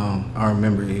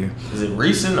remember it here. Is it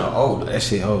recent or old? That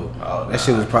shit old. Oh, that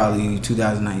shit was probably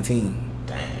 2019.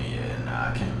 Damn,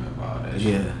 yeah, I can't remember all that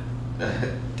Yeah.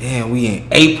 shit. Damn, we in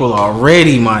April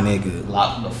already, my nigga.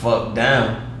 Lock the fuck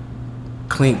down.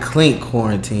 Clink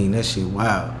quarantine. That shit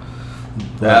wild.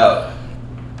 Now,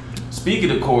 speaking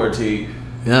of quarantine,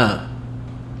 Yeah.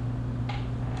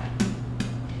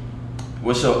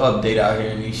 what's your update out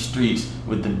here in these streets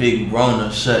with the big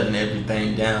Rona shutting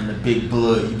everything down, the big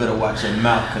blood? You better watch your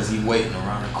mouth because he waiting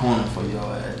around the corner for your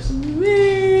ass.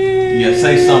 Yeah,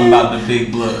 say something about the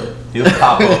big blood. He'll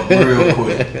pop up real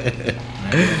quick.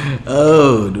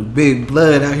 Oh, the big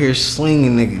blood out here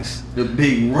slinging niggas. The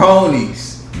big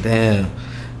Ronies. Damn.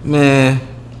 Man.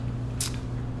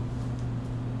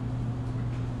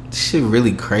 This shit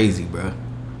really crazy, bro.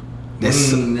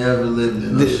 That's never lived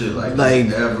in no shit like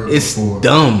that ever it's before.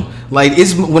 Dumb. Like,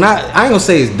 it's when I ain't gonna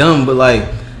say it's dumb, but like,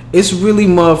 it's really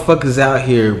motherfuckers out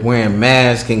here wearing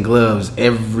masks and gloves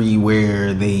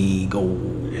everywhere they go.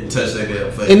 Touch that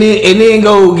damn face. And then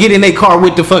go get in their car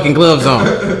with the fucking gloves on.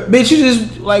 Bitch, you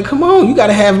just, like, come on. You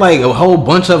gotta have, like, a whole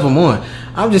bunch of them on.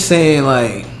 I'm just saying,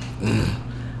 like,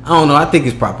 I don't know. I think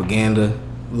it's propaganda,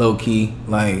 low-key.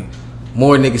 Like,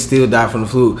 more niggas still die from the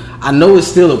flu. I know it's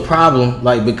still a problem,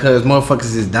 like, because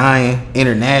motherfuckers is dying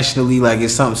internationally. Like,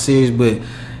 it's something serious. But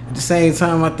at the same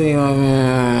time, I think, like,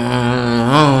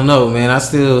 I don't know, man. I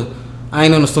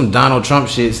ain't on some Donald Trump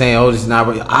shit saying, oh, this is not,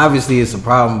 obviously it's a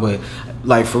problem, but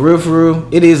like, for real,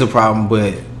 it is a problem,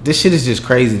 but this shit is just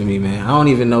crazy to me, man. I don't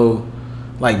even know.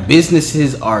 Like,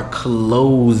 businesses are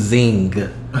closing.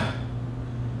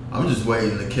 I'm just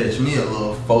waiting to catch me a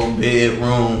little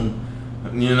 4-bedroom,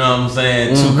 you know what I'm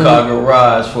saying, 2-car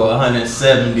garage for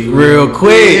 170 real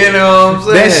quick. You know what I'm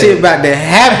saying? That shit about to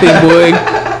happen, boy.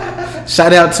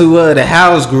 Shout out to the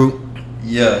House Group.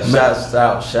 Yeah,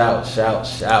 shout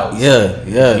out.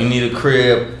 Yeah. You need a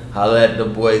crib, holla at the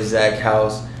boy Zach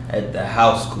House at the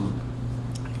House Group.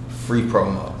 Free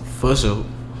promo. For sure.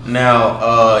 Now,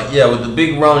 with the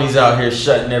big Ronies out here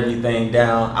shutting everything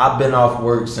down, I've been off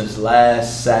work since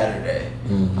last Saturday.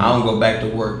 I don't go back to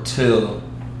work till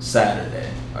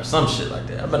Saturday or some shit like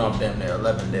that. I've been off damn near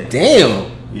 11 days.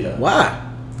 Damn. Yeah. Why?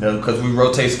 Because we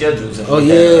rotate schedules. And we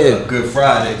had a Good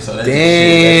Friday. So that's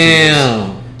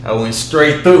damn. I went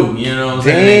straight through, you know what I'm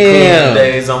saying? Damn. The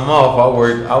days I'm off, I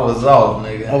was off,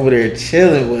 nigga. Over there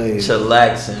chilling, boy.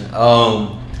 Chillaxing.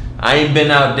 I ain't been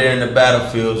out there in the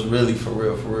battlefields really for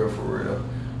real.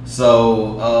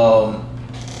 So,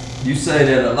 you say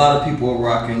that a lot of people are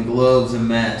rocking gloves and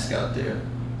masks out there.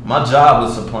 My job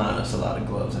is supplying us a lot of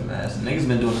gloves and masks. And niggas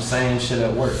been doing the same shit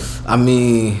at work. I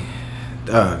mean,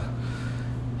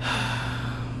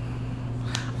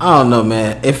 I I don't know,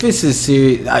 man. If it's as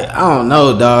serious, I don't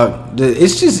know, dog.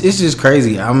 It's just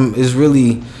crazy. I'm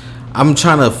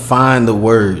trying to find the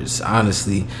words.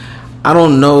 Honestly, I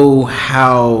don't know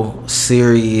how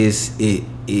serious it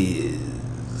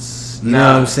is. You know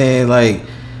what I'm saying? Like,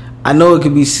 I know it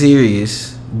could be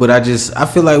serious, but I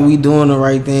feel like we doing the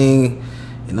right thing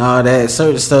and all that.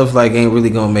 Certain stuff like ain't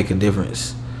really gonna make a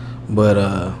difference. But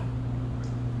I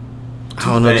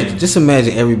don't know. Just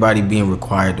imagine everybody being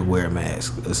required to wear a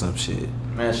mask or some shit.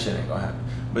 Man, shit ain't gonna happen.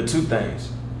 But two things.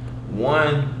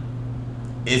 One,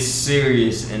 it's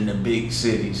serious in the big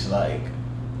cities like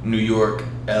New York,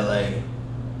 LA,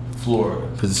 Florida.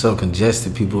 Because it's so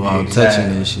congested, people all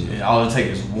touching that shit. Yeah, all it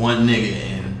takes is one nigga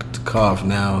and to cough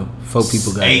now. 4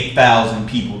 people got 8,000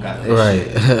 people got that shit. Right.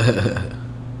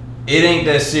 It ain't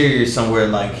that serious somewhere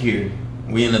like here.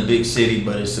 We in a big city,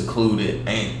 but it's secluded.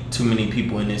 Ain't too many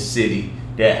people in this city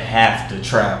that have to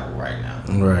travel right now.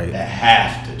 Right. That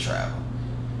have to travel.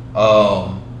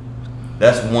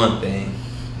 That's one thing.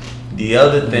 The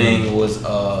other thing was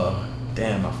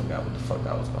damn, I forgot what the fuck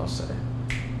I was gonna say.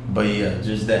 But yeah,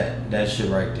 just that shit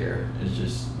right there is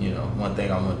just, one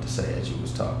thing I wanted to say as you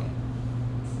was talking.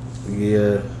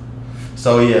 Yeah.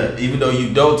 So yeah, even though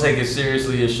you don't take it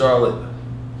seriously in Charlotte,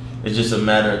 it's just a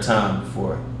matter of time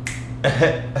before.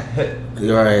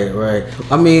 Right.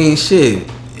 I mean, shit.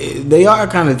 They are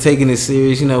kind of taking it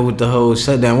serious, with the whole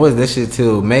shutdown. What is that shit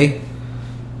till May?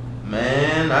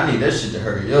 Man, I need that shit to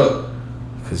hurry up.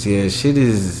 Cause yeah, it's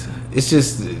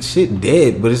just shit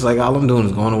dead. But it's like all I'm doing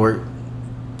is going to work,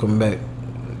 coming back.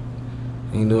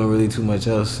 Ain't doing really too much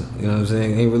else. You know what I'm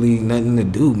saying? Ain't really nothing to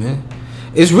do, man.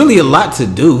 It's really a lot to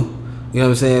do. You know what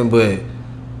I'm saying? But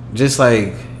just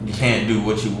like you can't do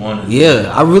what you want to do.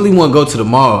 Yeah, I really want to go to the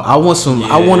mall. I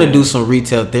want to do some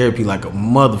retail therapy like a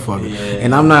motherfucker. Yeah.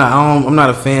 And I'm not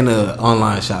a fan of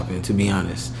online shopping, to be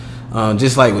honest.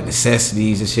 Just like with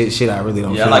necessities and shit I really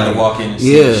don't. Yeah, feel I like to walk in and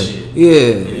see shit.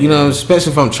 Yeah.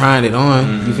 Especially if I'm trying it on.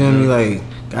 Mm-hmm. You feel me? Like,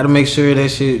 gotta make sure that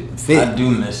shit fit. I do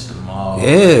miss the mall.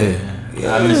 Yeah.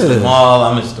 I miss the mall.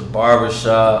 I miss the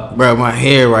barbershop. Bro, my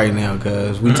hair right now,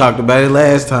 cuz we talked about it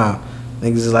last time.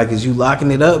 Niggas is like, is you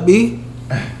locking it up, B?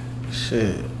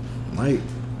 Shit. Like.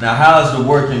 Now, how's the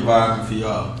work environment for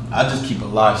y'all? I just keep a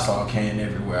Lysol can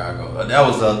everywhere I go. That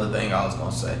was the other thing I was going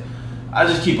to say. I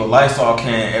just keep a Lysol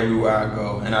can everywhere I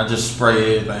go, and I just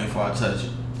spray everything before I touch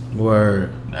it.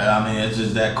 Word. I mean, it's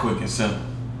just that quick and simple.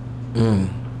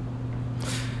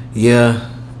 Yeah.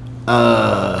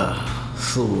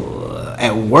 So,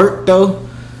 at work, though,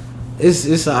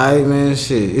 it's alright, man.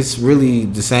 Shit, it's really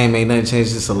the same. Ain't nothing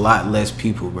changed. Just a lot less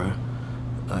people, bro.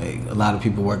 Like, a lot of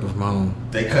people working from home.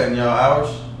 They cutting y'all hours?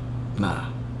 Nah.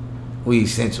 We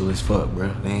essential as fuck, bro.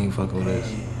 They ain't fucking with us.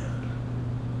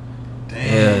 Damn.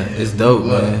 Yeah, it's dope,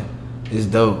 man. It's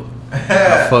dope.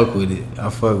 I fuck with it,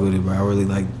 bro. I really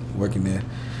like working there.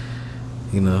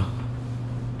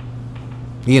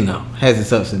 Has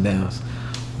its ups and downs.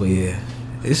 But yeah,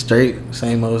 it's straight.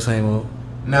 Same old.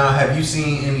 Now, have you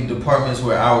seen any departments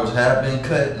where hours have been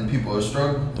cut and people are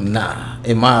struggling? Nah.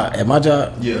 At my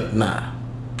job? Yeah. Nah.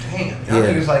 Damn, y'all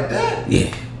niggas like that?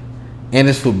 Yeah. And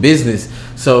it's for business.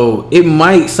 So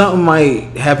something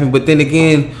might happen, but then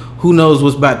again, who knows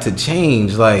what's about to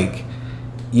change? Like,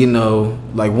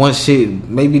 like once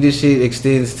maybe this shit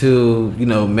extends to,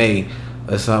 May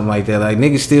or something like that. Like,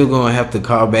 niggas still gonna have to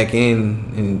call back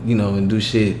in and, and do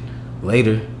shit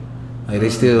later. Like, they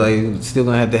still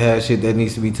gonna have to have shit that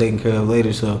needs to be taken care of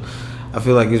later. So I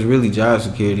feel like it's really job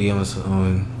security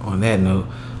on that note.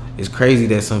 It's crazy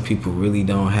that some people really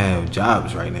don't have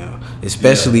jobs right now,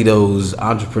 especially those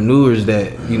entrepreneurs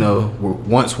that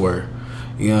once were.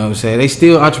 You know what I'm saying? They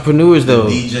still entrepreneurs though.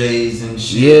 DJs and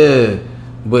shit. Yeah,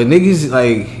 but niggas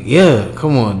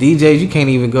come on, DJs, you can't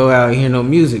even go out and hear no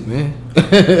music, man.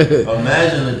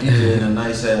 Imagine a DJ in a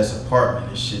nice ass apartment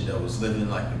and shit that was living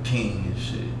like a king and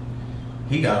shit.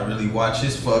 He gotta really watch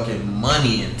his fucking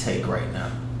money intake right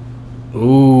now.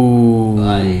 Ooh.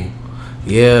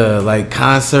 Like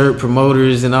concert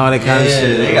promoters and all that kind of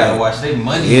shit. They gotta watch their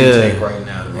money intake right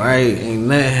now. Man. Right, ain't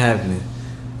nothing happening.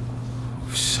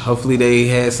 Hopefully they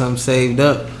had something saved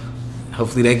up.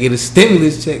 Hopefully they get a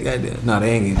stimulus check. No,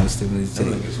 they ain't getting no stimulus check.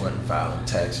 Niggas wasn't filing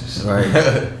taxes. Right.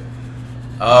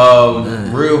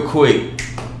 Real quick,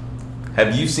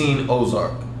 have you seen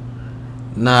Ozark?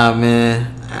 Nah,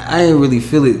 man. I ain't really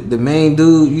feel it. The main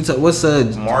dude, what's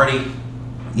Marty?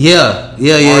 Yeah.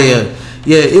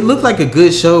 Yeah, it looked like a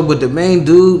good show, but the main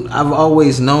dude, I've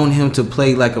always known him to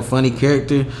play like a funny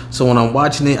character. So when I'm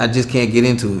watching it, I just can't get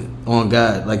into it. On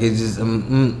God, like it's just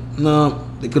no.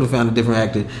 They could have found a different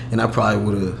actor, and I probably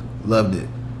would have loved it.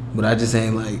 But I just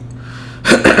ain't like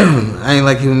I ain't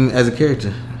like him as a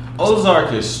character.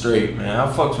 Ozark is straight, man.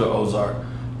 I fucks with Ozark.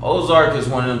 Ozark is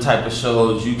one of them type of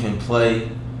shows you can play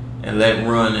and let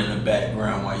run in the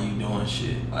background while you doing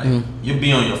shit. Like you'll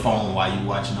be on your phone while you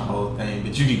watching the whole thing,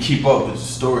 but you can keep up with the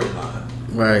storyline.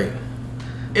 Right.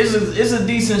 It's a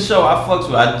decent show. I fucks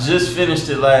with. I just finished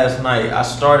it last night. I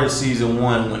started season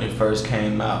 1 when it first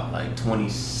came out, like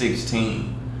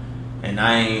 2016, and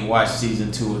I ain't watched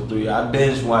season 2 or 3. I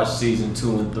binge watched season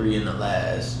 2 and 3 in the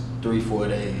last 3-4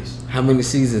 days. How many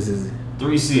seasons is it?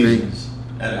 3 seasons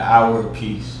at an hour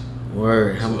apiece.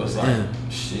 Word. So it's like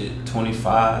shit,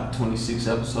 25, 26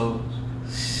 episodes.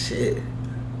 Shit.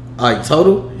 Like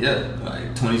total? Yeah,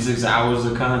 like 26 hours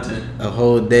of content. A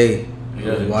whole day.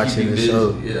 Yeah, Watching the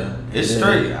show. Yeah, it's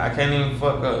straight. I can't even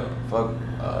talk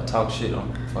shit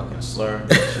on fucking slurring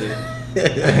and shit.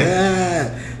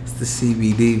 It's the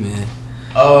CBD, man.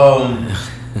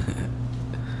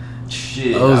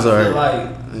 Shit. Ozark. I feel like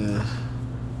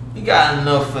you got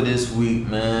enough for this week,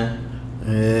 man.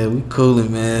 Yeah, we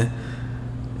coolin', man.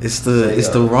 It's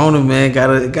the Rona, man. Got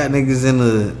niggas in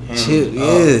the chip.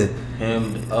 Yeah.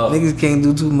 Hemmed up. Niggas can't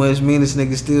do too much. Me and this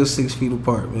nigga still 6 feet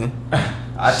apart, man.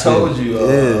 I told you,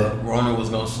 Rona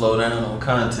was gonna slow down on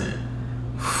content.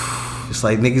 It's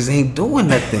like niggas ain't doing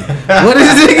nothing. What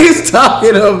is niggas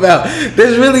talking about?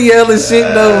 There's really yelling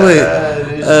shit though, but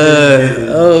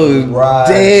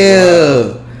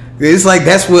damn. It's like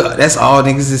that's all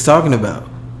niggas is talking about.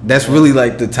 That's really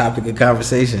like the topic of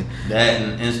conversation. That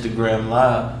and Instagram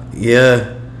Live.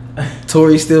 Yeah.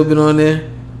 Tory still been on there?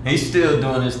 He's still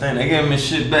doing his thing. They gave him his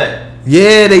shit back.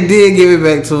 Yeah, they did give it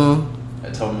back to him. I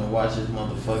told him to watch his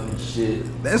motherfucking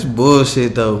shit. That's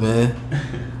bullshit though, man.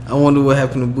 I wonder what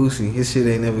happened to Boosie. His shit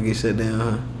ain't never get shut down,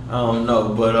 huh? I don't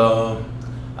know, but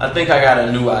I think I got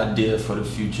a new idea for the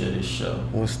future of this show.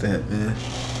 What's that, man?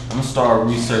 I'm gonna start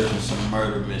researching some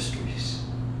murder mysteries.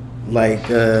 Like,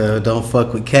 don't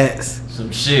fuck with cats.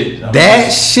 Some shit.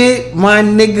 That shit, my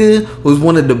nigga, was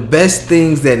one of the best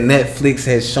things that Netflix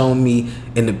has shown me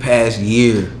in the past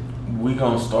year. We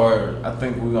gonna I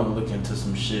think we're gonna look into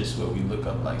some shits where we look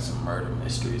up like some murder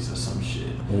mysteries or some shit.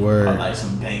 Word. Or like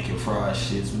some bank and fraud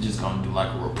shits. We're just gonna do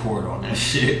like a report on that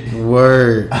shit.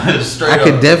 Word. Straight I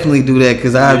could definitely do that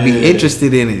because I'd be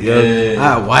interested in it, yo.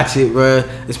 Yeah. I'd watch it, bro.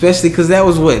 Especially because that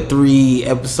was 3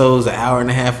 episodes, an hour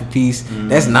and a half a piece.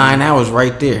 That's 9 hours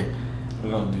right there. We're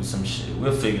gonna do some shit.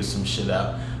 We'll figure some shit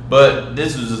out. But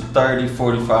this was just 30,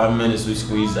 45 minutes we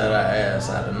squeezed out our ass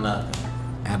out of nothing.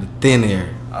 Out of thin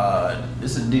air.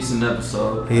 It's a decent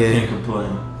episode. Yeah. I can't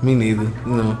complain. Me neither. You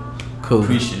know, cool.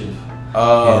 Appreciative.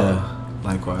 Yeah,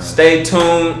 likewise. Stay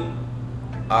tuned.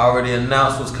 I already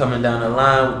announced what's coming down the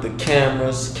line with the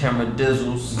cameras, camera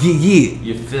dizzles, Yeah.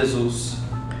 your fizzles.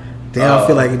 Damn, I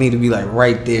feel like it need to be like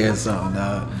right there or something,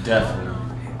 dog. Definitely.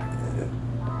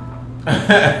 You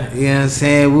know what I'm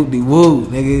saying? Whoop-de-whoop,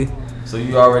 nigga. So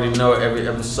you already know every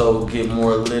episode get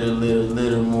more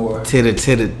little more.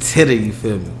 Titter, you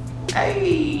feel me?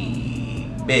 Hey,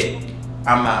 bet.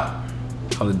 I'm out.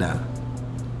 Hold it down.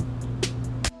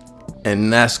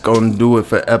 And that's gonna do it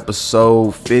for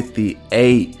episode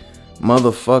 58.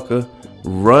 Motherfucker,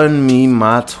 run me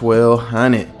my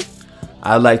 1200.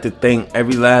 I'd like to thank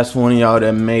every last one of y'all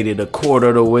that made it a quarter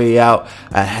of the way out,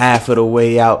 a half of the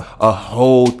way out, a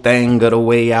whole thing of the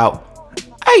way out.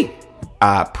 Hey,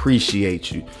 I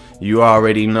appreciate you. You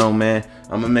already know, man.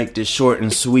 I'm gonna make this short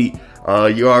and sweet.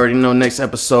 You already know next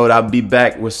episode I'll be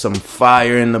back with some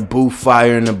fire in the booth,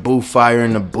 fire in the booth, fire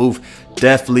in the booth.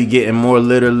 Definitely getting more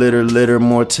litter,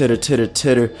 more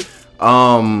titter.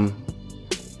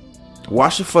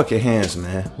 Wash your fucking hands,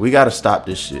 man. We gotta stop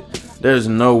this shit. There's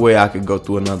no way I could go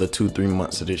through another 2-3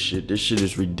 months of this shit. This shit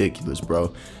is ridiculous,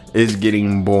 bro. It's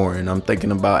getting boring. I'm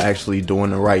thinking about actually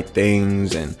doing the right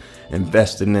things and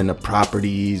investing in the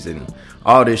properties and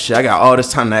all this shit. I got all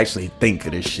this time to actually think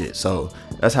of this shit. So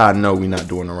that's how I know we're not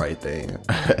doing the right thing.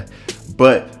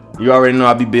 But you already know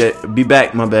I'll be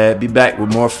back, my bad. Be back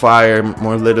with more fire,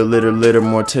 more litter,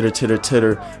 more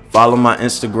titter. Follow my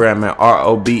Instagram at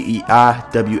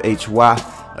ROBEIWHY.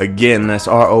 Again, that's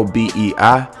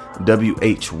ROBEIWHY.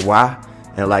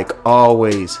 And like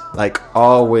always,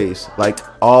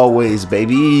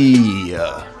 baby,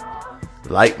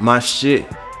 like my shit,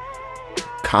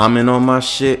 comment on my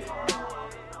shit,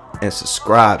 and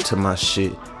subscribe to my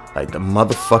shit like the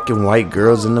motherfucking white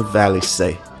girls in the valley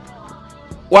say.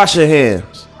 Wash your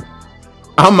hands.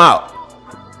 I'm out.